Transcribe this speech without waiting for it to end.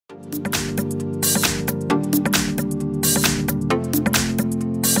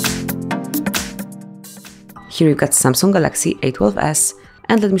Here you've got Samsung Galaxy A12s,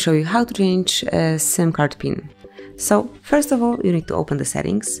 and let me show you how to change a SIM card pin. So first of all, you need to open the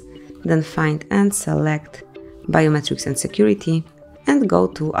settings, then find and select Biometrics and Security, and go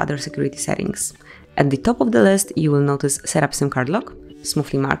to Other Security Settings. At the top of the list, you will notice Set up SIM card lock,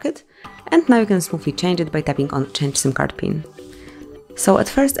 smoothly mark it, and now you can smoothly change it by tapping on Change SIM card pin. So at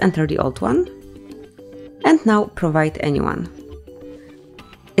first enter the old one, and now provide a new one.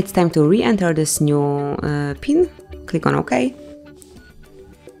 It's time to re-enter this new pin, click on OK.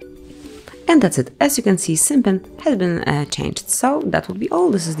 And that's it. As you can see, SIM pin has been changed. So that would be all.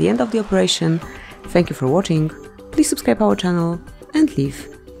 This is the end of the operation. Thank you for watching. Please subscribe our channel and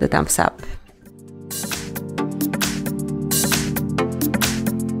leave the thumbs up.